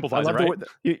oversimplifies it,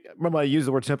 right? Remember, I used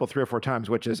the word simple 3 or 4 times,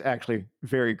 which is actually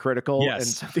very critical. Yes. And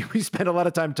something we spend a lot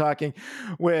of time talking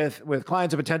with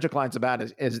clients and potential clients about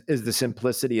is the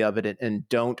simplicity of it, and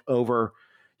don't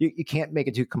you can't make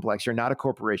it too complex. You're not a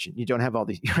corporation. You don't have all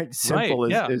these, right? Simple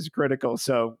is critical.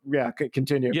 So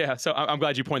continue. Yeah. So I'm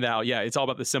glad you pointed that out. Yeah. It's all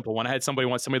about the simple one. I had somebody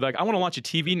like, I want to launch a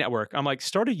TV network. I'm like,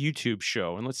 start a YouTube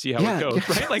show and let's see how it goes.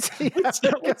 Right. Like let's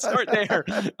start there.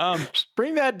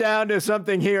 Bring that down to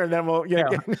something here and then we'll,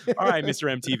 All right,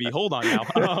 Mr. MTV, hold on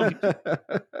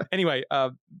now. Anyway,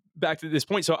 back to this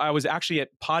point. So I was actually at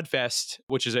PodFest,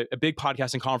 which is a big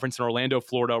podcasting conference in Orlando,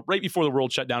 Florida, right before the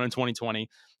world shut down in 2020.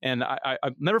 And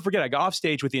I'll never forget, I got off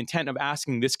stage with the intent of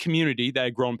asking this community that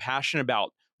had grown passionate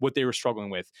about what they were struggling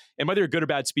with. And whether you're a good or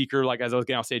bad speaker, like as I was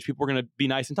getting off stage, people were going to be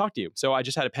nice and talk to you. So I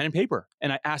just had a pen and paper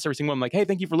and I asked every single one, like, hey,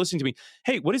 thank you for listening to me.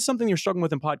 Hey, what is something you're struggling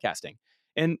with in podcasting?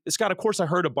 And Scott, of course, I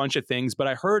heard a bunch of things, but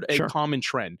I heard a common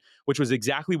trend, which was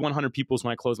exactly 100 people's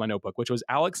when I closed my notebook, which was,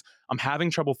 Alex, I'm having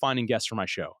trouble finding guests for my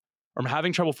show. Or I'm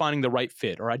having trouble finding the right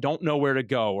fit, or I don't know where to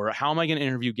go, or how am I going to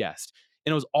interview guests?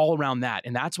 And it was all around that.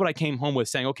 And that's what I came home with,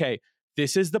 saying, okay,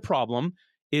 this is the problem.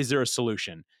 Is there a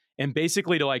solution? And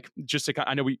basically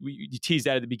I know we teased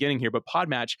that at the beginning here, but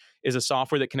Podmatch is a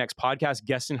software that connects podcast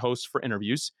guests and hosts for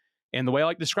interviews. And the way I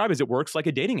like to describe it is it works like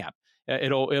a dating app.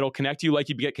 It'll connect you like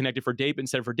you get connected for a date, but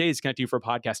instead of for dates, connect you for a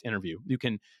podcast interview. You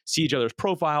can see each other's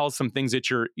profiles, some things that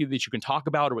you can talk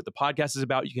about or what the podcast is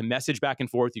about. You can message back and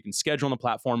forth. You can schedule on the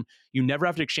platform. You never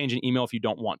have to exchange an email if you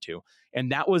don't want to.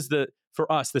 And that was for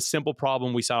us, the simple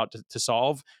problem we set out to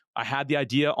solve. I had the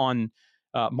idea on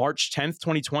March 10th,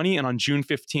 2020. And on June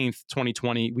 15th,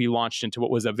 2020, we launched into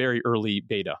what was a very early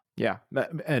beta. Yeah.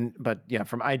 But yeah,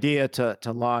 from idea to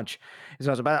launch is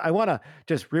awesome. But I want to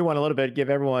just rewind a little bit, give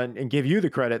everyone and give you the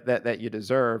credit that you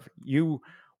deserve. You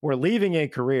were leaving a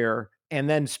career and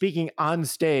then speaking on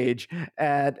stage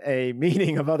at a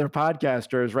meeting of other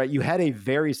podcasters, right? You had a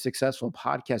very successful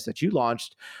podcast that you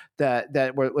launched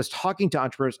was talking to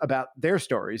entrepreneurs about their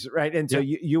stories, right? And so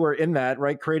Yeah, you were in that,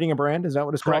 right? Creating a brand, is that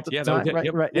what it's called correct. at Yeah, the that was time? it. Right,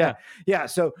 Yep. right, yeah. Yeah. Yeah.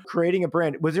 So creating a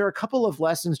brand, was there a couple of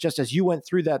lessons just as you went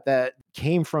through that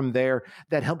came from there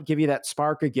that helped give you that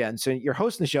spark again? So you're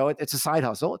hosting the show, it's a side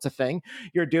hustle, it's a thing,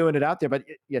 you're doing it out there, but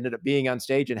you ended up being on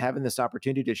stage and having this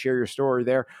opportunity to share your story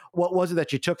there. What was it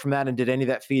that you took from that, and did any of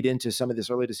that feed into some of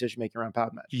this early decision making around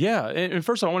Podmatch? Yeah, and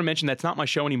first of all, I want to mention that's not my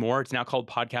show anymore. It's now called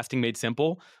Podcasting Made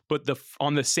Simple. But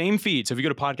on the same feed, so if you go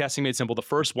to Podcasting Made Simple, the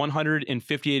first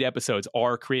 158 episodes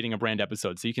are creating a brand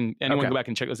episodes. So anyone Okay. go back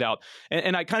and check those out.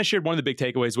 And I kind of shared one of the big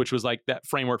takeaways, which was like that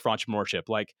framework for entrepreneurship,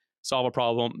 like solve a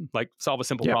problem, like solve a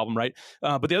simple Yeah. problem, right?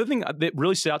 But the other thing that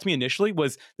really stood out to me initially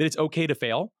was that it's okay to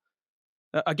fail.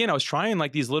 Again, I was trying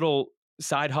like these little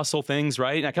side hustle things,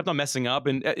 right? And I kept on messing up,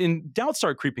 and doubts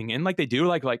started creeping in, like they do.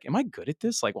 Like, am I good at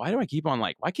this? Like, why do I keep on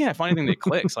like? Why can't I find anything that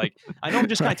clicks? Like, I know I'm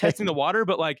just kind of testing the Right. water,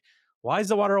 but like, why is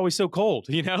the water always so cold?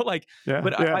 Like, Yeah.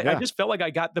 but Yeah. I Yeah. just felt like I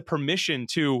got the permission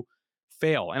to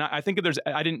fail, and I think that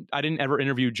I didn't ever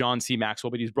interview John C.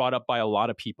 Maxwell, but he's brought up by a lot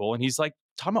of people, and he's like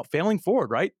talking about failing forward,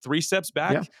 right? 3 steps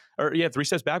back, Yeah. or yeah, 3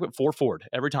 steps back, but 4 forward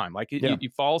every time. Like Yeah. you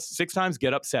fall 6 times,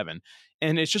 get up 7.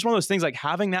 And it's just one of those things, like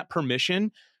having that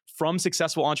permission from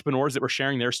successful entrepreneurs that were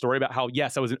sharing their story about how,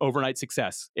 yes, I was an overnight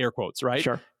success, air quotes, right?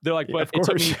 Sure. They're like, Yeah, but of it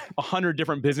took course. me 100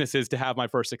 different businesses to have my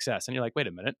first success. And you're like, wait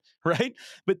a minute, right?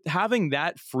 But having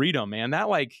that freedom, man,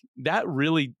 that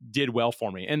really did well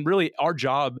for me. And really our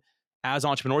job as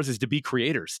entrepreneurs is to be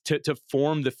creators, to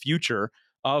form the future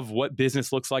of what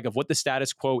business looks like, of what the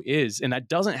status quo is. And that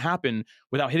doesn't happen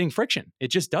without hitting friction. It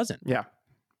just doesn't. Yeah.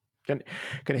 Can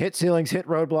hit ceilings, hit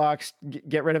roadblocks,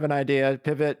 get rid of an idea,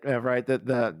 pivot, right?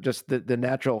 The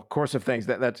natural course of things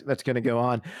that's going to go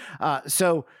on.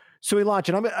 So we launch,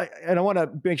 and I want to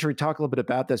make sure we talk a little bit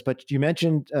about this. But you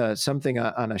mentioned something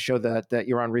on a show that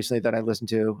you're on recently that I listened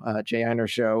to, Jay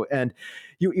Einer's show, and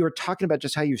you were talking about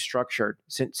just how you structured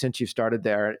since you started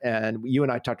there. And you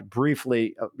and I talked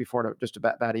briefly before just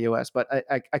about EOS, but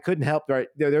I couldn't help, right?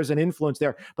 There's an influence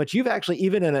there, but you've actually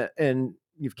even in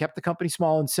you've kept the company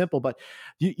small and simple, but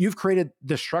you've created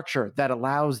the structure that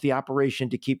allows the operation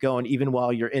to keep going even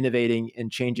while you're innovating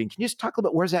and changing. Can you just talk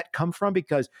about where's that come from?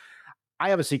 Because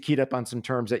I obviously keyed up on some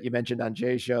terms that you mentioned on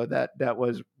Jay's show that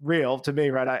was real to me,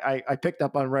 right? I picked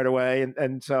up on right away,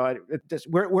 and so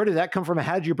where did that come from?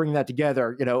 How did you bring that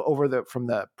together? From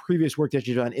the previous work that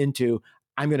you've done into,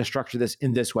 I'm going to structure this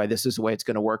in this way. This is the way it's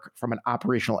going to work from an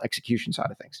operational execution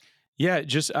side of things. Yeah,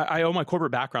 just I owe my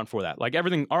corporate background for that. Like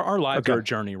everything, our lives are Okay. a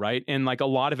journey, right? And like a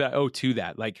lot of it I owe to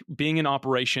that. Like being in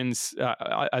operations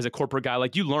as a corporate guy,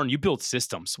 like you build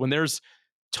systems. When there's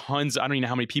tons, I don't even know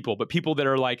how many people, but people that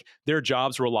are like their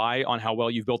jobs rely on how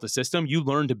well you've built a system, you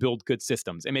learn to build good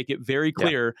systems and make it very Yeah.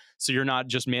 clear so you're not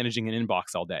just managing an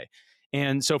inbox all day.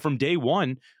 And so from day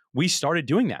one, we started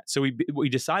doing that. So we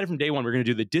decided from day one, we're going to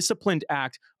do the disciplined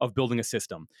act of building a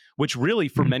system, which really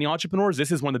for Mhm. many entrepreneurs, this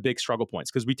is one of the big struggle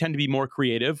points because we tend to be more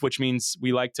creative, which means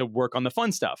we like to work on the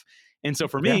fun stuff. And so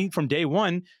for Yeah. me, from day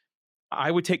one,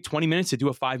 I would take 20 minutes to do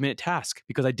a 5-minute task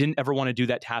because I didn't ever want to do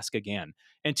that task again.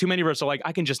 And too many of us are like,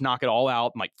 I can just knock it all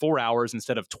out in like 4 hours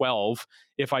instead of 12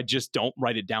 if I just don't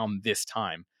write it down this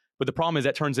time. But the problem is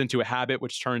that turns into a habit,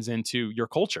 which turns into your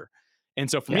culture. And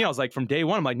so for me, Yeah. I was like, from day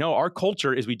one, I'm like, no, our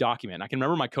culture is we document. I can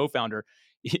remember my co-founder,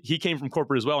 he came from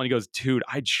corporate as well. And he goes, dude,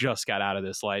 I just got out of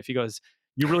this life. He goes,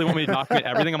 you really want me to document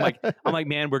everything? I'm like,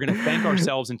 man, we're going to thank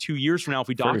ourselves in 2 years from now if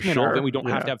we For document all of it. sure. We don't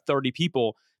have to Yeah. have 30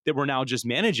 people that we're now just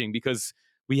managing because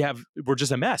we're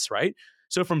just a mess, right?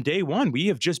 So from day one, we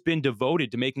have just been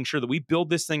devoted to making sure that we build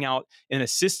this thing out in a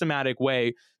systematic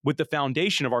way with the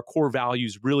foundation of our core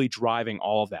values really driving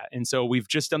all of that. And so we've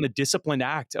just done the disciplined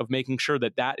act of making sure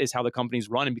that that is how the company's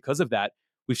run. And because of that,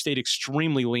 we've stayed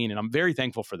extremely lean. And I'm very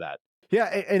thankful for that. Yeah,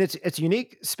 and it's a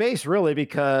unique space really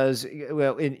because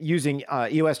well, in using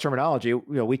EOS terminology,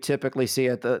 we typically see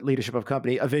at the leadership of a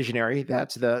company a visionary.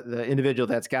 That's the individual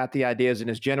that's got the ideas and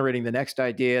is generating the next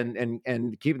idea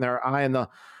and keeping their eye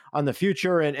on the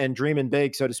future and dreaming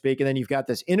big, so to speak. And then you've got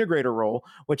this integrator role,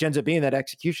 which ends up being that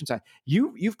execution side.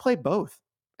 You've played both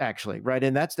actually, right?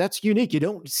 And that's unique. You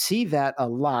don't see that a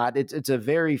lot. It's a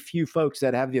very few folks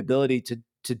that have the ability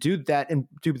to do that and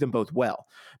do them both well.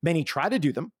 Many try to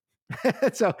do them,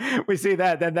 So we see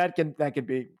that, then that can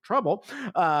be trouble,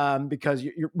 because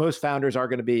most founders are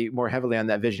going to be more heavily on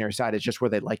that visionary side. It's just where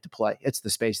they like to play. It's the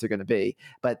space they're going to be,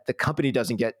 but the company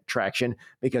doesn't get traction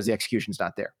because the execution's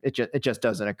not there. It just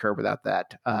doesn't occur without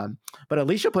that. But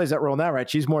Alicia plays that role now, right?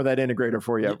 She's more that integrator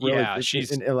for you, really, Yeah,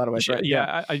 she's in a lot of ways, right?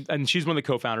 Yeah. yeah, and she's one of the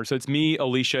co-founders. So it's me,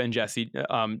 Alicia, and Jesse.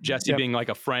 Jesse Yep. being like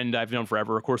a friend I've known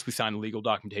forever. Of course, we signed the legal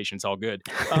documentation. It's all good.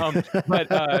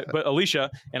 But Alicia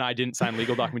and I didn't sign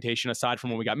legal documentation aside from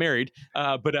when we got married.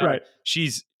 Right.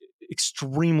 She's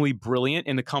extremely brilliant,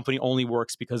 and the company only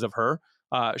works because of her.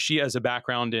 She has a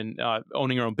background in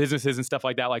owning her own businesses and stuff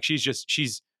like that. Like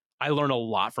she's. I learn a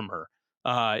lot from her.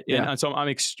 And so I'm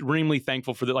extremely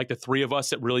thankful for the three of us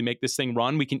that really make this thing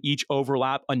run. We can each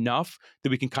overlap enough that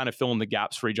we can kind of fill in the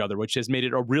gaps for each other, which has made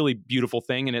it a really beautiful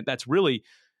thing. And that's really,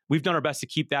 we've done our best to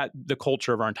keep that the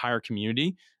culture of our entire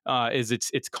community. Is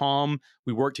it's calm,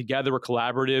 we work together, we're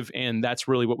collaborative, and that's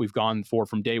really what we've gone for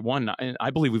from day one. And I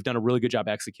believe we've done a really good job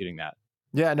executing that.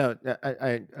 Yeah, no,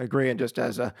 I agree. And just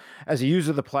as a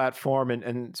user of the platform,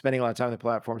 and spending a lot of time on the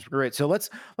platform is great. So let's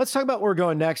talk about where we're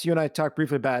going next. You and I talked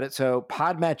briefly about it. So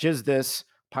Podmatch is this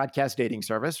podcast dating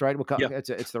service, right? Yeah.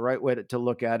 It's the right way to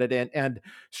look at it, and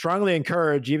strongly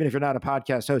encourage, even if you're not a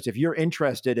podcast host, if you're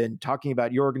interested in talking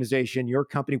about your organization, your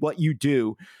company, what you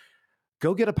do,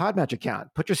 go get a Podmatch account.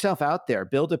 Put yourself out there.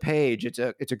 Build a page. It's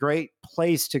a great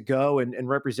place to go and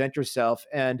represent yourself.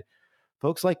 And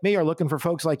folks like me are looking for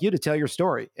folks like you to tell your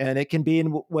story. And it can be in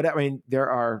whatever. I mean, there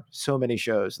are so many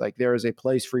shows. Like, there is a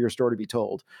place for your story to be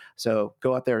told. So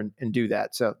go out there and do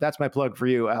that. So that's my plug for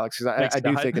you, Alex, because I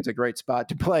do think it's a great spot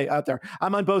to play out there.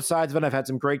 I'm on both sides of it. I've had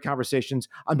some great conversations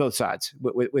on both sides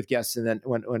with guests. And then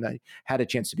when I had a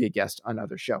chance to be a guest on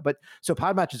another show. But so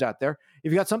Podmatch is out there.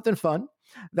 If you got something fun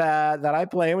that I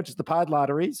play, which is the Pod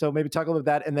Lottery. So maybe talk a little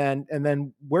bit about that, and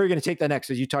then where are you going to take that next?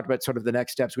 As you talked about sort of the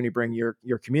next steps when you bring your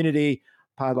community,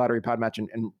 Pod Lottery, Podmatch,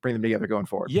 and bring them together going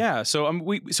forward. Yeah. So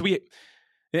we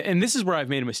and this is where I've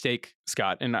made a mistake,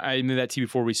 Scott, and I knew that to you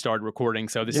before we started recording.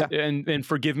 So this, and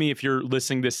forgive me if you're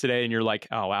listening to this today and you're like,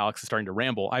 oh, Alex is starting to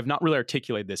ramble. I've not really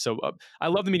articulated this. So I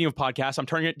love the medium of podcasts. I'm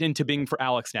turning it into being for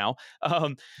Alex now.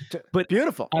 But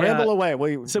beautiful. Ramble away.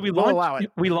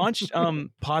 We launched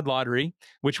Pod Lottery,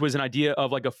 which was an idea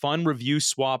of like a fun review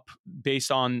swap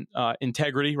based on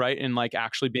integrity, right? And like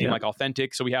actually being like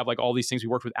authentic. So we have like all these things. We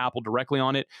worked with Apple directly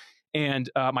on it. And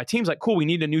my team's like, cool, we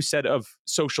need a new set of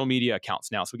social media accounts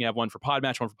now. So we can have one for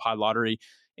Podmatch, one for Pod Lottery.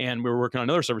 And we were working on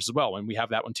another service as well. And we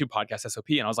have that one too, Podcast SOP.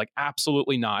 And I was like,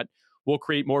 absolutely not. We'll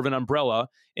create more of an umbrella,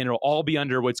 and it'll all be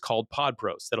under what's called Pod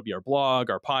Pros. That'll be our blog,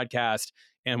 our podcast,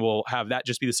 and we'll have that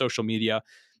just be the social media.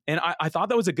 And I thought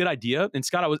that was a good idea. And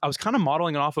Scott, I was kind of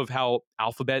modeling it off of how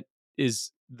Alphabet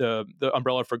is the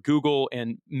umbrella for Google,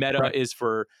 and Meta is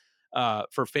for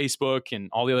Facebook and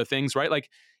all the other things, right? Like,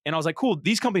 and I was like, cool,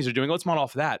 these companies are doing it. Let's model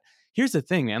off of that. Here's the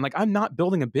thing, man. Like, I'm not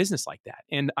building a business like that.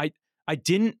 And I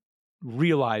didn't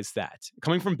realize that.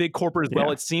 Coming from big corporate as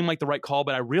well, it seemed like the right call,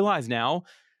 but I realize now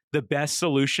the best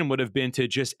solution would have been to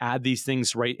just add these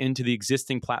things right into the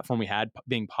existing platform we had,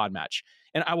 being Podmatch.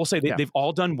 And I will say they've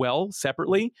all done well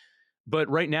separately. But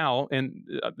right now, and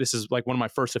this is like one of my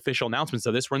first official announcements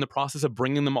of this, we're in the process of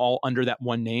bringing them all under that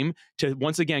one name to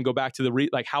once again go back to the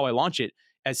like how I launch it,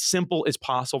 as simple as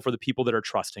possible for the people that are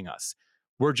trusting us.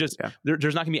 We're just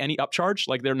there's not going to be any upcharge.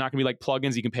 Like, they're not going to be like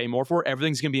plugins you can pay more for.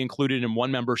 Everything's going to be included in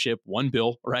one membership, one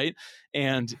bill, right?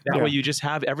 And that way you just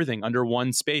have everything under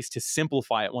one space to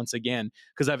simplify it once again.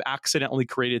 Because I've accidentally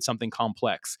created something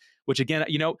complex, which again,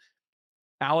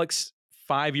 Alex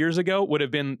 5 years ago would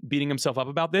have been beating himself up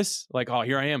about this. Like, oh,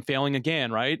 here I am failing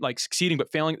again, right? Like succeeding,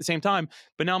 but failing at the same time.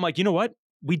 But now I'm like, you know what?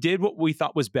 We did what we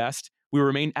thought was best. We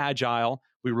remained agile.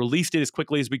 We released it as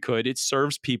quickly as we could. It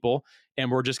serves people, and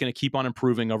we're just going to keep on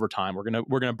improving over time. We're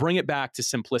going to bring it back to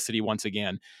simplicity once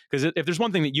again. Because if there's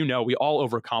one thing that we all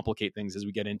overcomplicate things as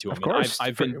we get into them. Of course.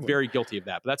 I've been very guilty of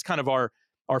that. But that's kind of our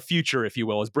future, if you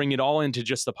will, is bring it all into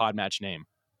just the Podmatch name.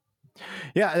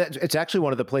 Yeah, it's actually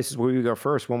one of the places where we go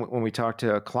first when we talk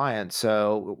to a client.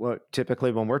 So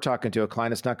typically when we're talking to a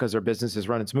client, it's not because their business is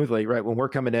running smoothly, right? When we're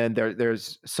coming in,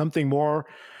 there's something more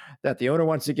that the owner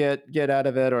wants to get out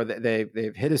of it, or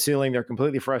they've hit a ceiling. They're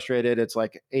completely frustrated. It's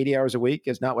like 80 hours a week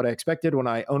is not what I expected when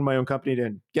I own my own company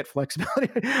to get flexibility,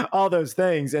 all those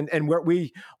things. And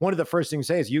one of the first things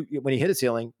to say is when you hit a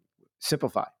ceiling,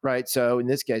 simplify, right? So in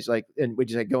this case, and we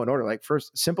just say go in order, like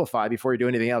first simplify before you do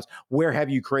anything else. Where have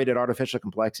you created artificial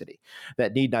complexity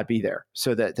that need not be there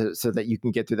so that you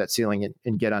can get through that ceiling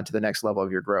and get onto the next level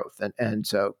of your growth? And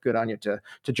so good on you to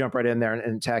jump right in there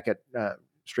and attack it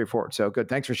straightforward. So good.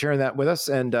 Thanks for sharing that with us,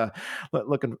 and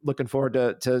looking forward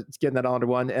to getting that all into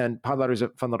one. And Pod Ladder is a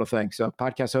fun little thing. So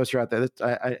podcast hosts are out there.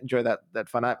 I enjoy that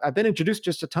fun. I've been introduced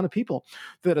just a ton of people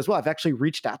to it as well. I've actually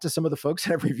reached out to some of the folks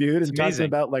that I've reviewed and talked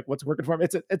about like what's working for them.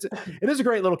 It is a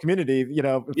great little community,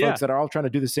 folks that are all trying to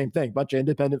do the same thing. Bunch of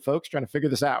independent folks trying to figure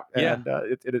this out, and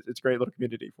it's a great little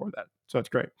community for that. So it's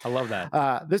great. I love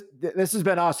that. This has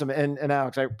been awesome, and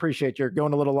Alex, I appreciate you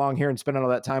going a little long here and spending all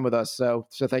that time with us. So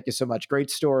thank you so much. Great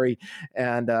story,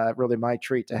 and really my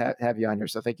treat to have you on here.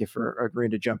 So thank you for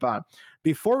agreeing to jump on.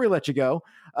 Before we let you go,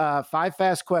 5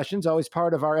 fast questions, always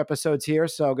part of our episodes here.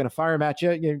 So I'm going to fire them at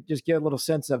you. You just get a little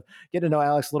sense of getting to know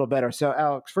Alex a little better. So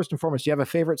Alex, first and foremost, do you have a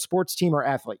favorite sports team or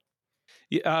athlete?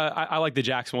 I like the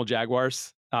Jacksonville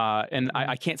Jaguars. And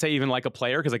I can't say even like a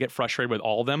player because I get frustrated with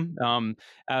all of them.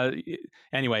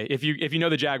 Anyway, if you know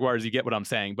the Jaguars, you get what I'm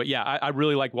saying. But yeah, I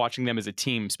really like watching them as a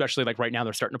team, especially like right now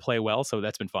they're starting to play well. So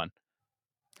that's been fun.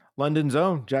 London's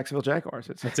own Jacksonville Jaguars.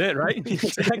 That's it, right?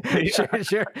 Exactly.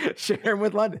 Share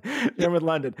with London. Share with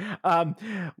London.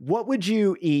 What would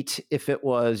you eat if it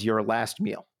was your last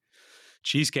meal?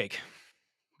 Cheesecake.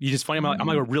 You just funny. I'm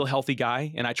like a real healthy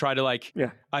guy, and I try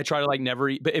to never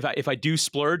eat. But if I do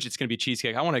splurge, it's going to be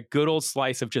cheesecake. I want a good old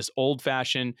slice of just old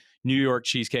fashioned New York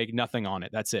cheesecake, nothing on it.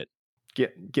 That's it.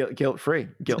 Guilt free.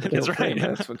 That's right.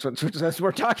 That's what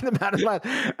we're talking about.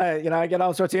 I get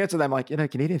all sorts of answers. I'm like, you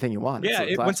can eat anything you want. Yeah.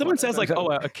 When someone says like,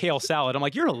 a kale salad, I'm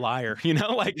like, you're a liar.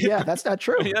 Yeah, that's not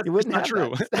true. Yeah, you wouldn't not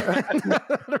true.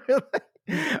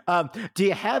 Do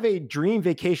you have a dream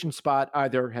vacation spot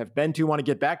either have been to, want to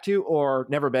get back to, or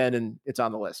never been and it's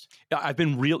on the list?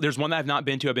 There's one that I've not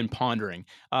been to. I've been pondering.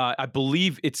 I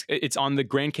believe it's on the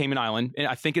Grand Cayman Island, and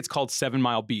I think it's called 7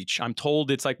 Mile Beach. I'm told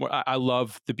it's like, I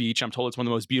love the beach. I'm told it's one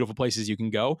of the most beautiful places you can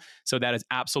go. So that is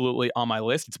absolutely on my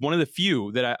list. It's one of the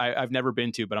few that I've never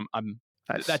been to, but I'm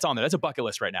that's on there. That's a bucket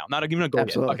list right now. Not even a goal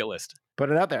yet, bucket list. Put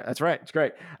it out there. That's right. It's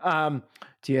great.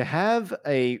 Do you have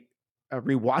a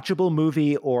rewatchable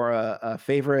movie or a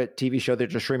favorite TV show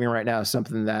that you're streaming right now?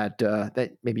 Something that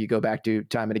maybe you go back to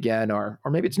time and again, or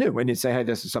maybe it's new and you say, hey,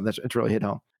 this is something that's really hit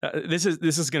home. This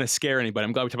is going to scare anybody.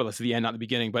 I'm glad we talked about this at the end, not the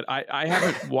beginning, but I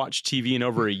haven't watched TV in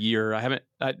over a year. I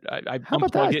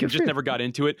unplugged it and just never got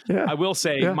into it. Yeah. I will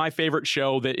say my favorite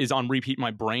show that is on repeat in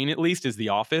my brain, at least, is The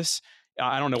Office.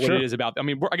 I don't know what it is about. I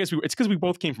mean, I guess it's because we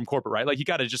both came from corporate, right? Like you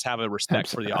got to just have a respect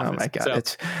for The Office. Oh my God.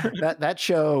 It's that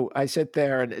show. I sit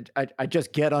there and I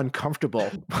just get uncomfortable.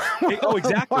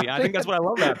 Exactly. I think that's what I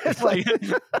love about it. It's like,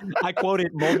 I quote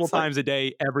it multiple times a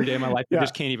day, every day of my life. I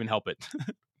just can't even help it.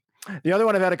 The other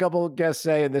one I've had a couple of guests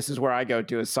say, and this is where I go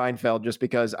to, is Seinfeld, just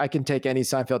because I can take any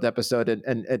Seinfeld episode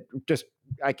and it just,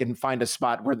 I can find a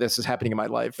spot where this is happening in my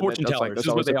life. Fortune tellers, this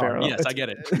is what they are. Yes, I get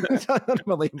it. It's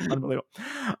unbelievable.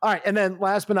 All right. And then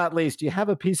last but not least, do you have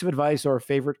a piece of advice or a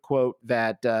favorite quote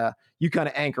that you kind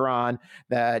of anchor on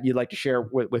that you'd like to share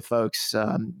with folks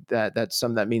that's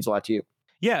something that means a lot to you?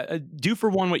 Yeah. Do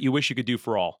for one what you wish you could do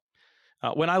for all.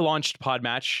 When I launched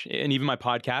Podmatch and even my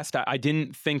podcast, I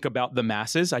didn't think about the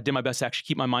masses. I did my best to actually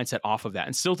keep my mindset off of that.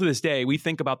 And still to this day, we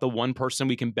think about the one person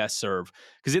we can best serve.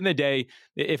 Because in the day,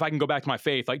 if I can go back to my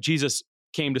faith, like Jesus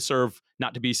came to serve,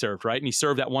 not to be served, right? And he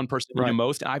served that one person he knew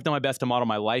most. And I've done my best to model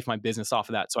my life, my business off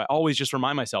of that. So I always just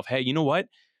remind myself, hey, you know what?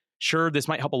 Sure, this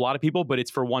might help a lot of people, but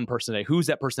it's for one person today. Who's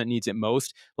that person that needs it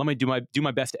most? Let me do my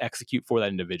best to execute for that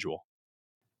individual.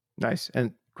 Nice.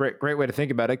 And great way to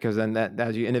think about it, because then that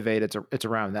as you innovate, it's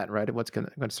around that, right? What's going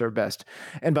to serve best.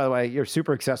 And by the way, you're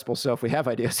super accessible. So if we have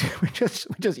ideas, we just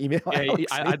email. Yeah,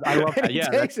 I love that.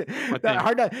 Yeah,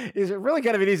 he's really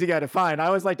kind of an easy guy to find. I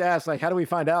always like to ask, like, how do we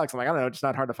find Alex? I'm like, I don't know, it's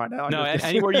not hard to find Alex. No,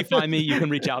 anywhere you find me, you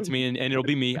can reach out to me, and it'll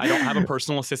be me. I don't have a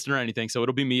personal assistant or anything, so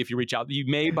it'll be me if you reach out. You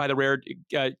may, by the rare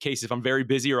case, if I'm very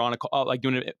busy or on a call, like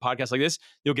doing a podcast like this,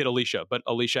 you'll get Alicia. But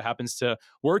Alicia happens to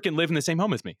work and live in the same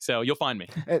home as me, so you'll find me.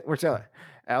 We're telling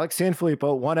Alex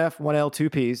Sanfilippo, 1 F, 1 L, 2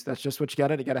 Ps. That's just what you got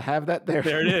to have that there.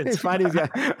 There it is. Find these guys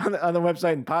on the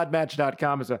website, and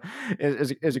podmatch.com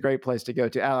is a great place to go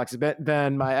to. Alex, it's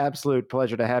been my absolute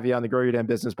pleasure to have you on the Grow Your Damn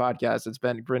Business podcast. It's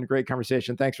been a great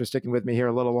conversation. Thanks for sticking with me here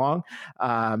a little long.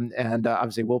 And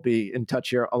obviously we'll be in touch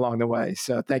here along the way.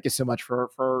 So thank you so much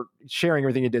for sharing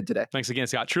everything you did today. Thanks again,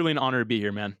 Scott. Truly an honor to be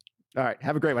here, man. All right.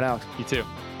 Have a great one, Alex. You too.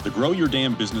 The Grow Your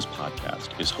Damn Business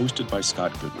podcast is hosted by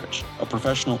Scott Goodrich, a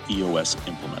professional EOS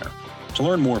implementer. To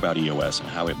learn more about EOS and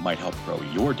how it might help grow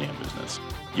your damn business,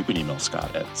 you can email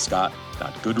Scott at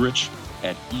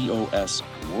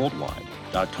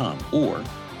scott.goodrich@eosworldwide.com or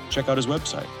check out his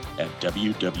website at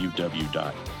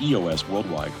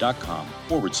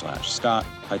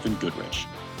www.eosworldwide.com/Scott-Goodrich.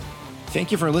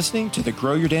 Thank you for listening to the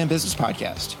Grow Your Damn Business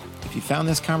podcast. If you found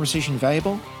this conversation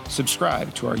valuable,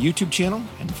 subscribe to our YouTube channel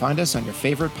and find us on your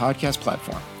favorite podcast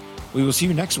platform. We will see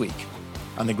you next week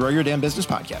on the Grow Your Damn Business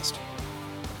podcast.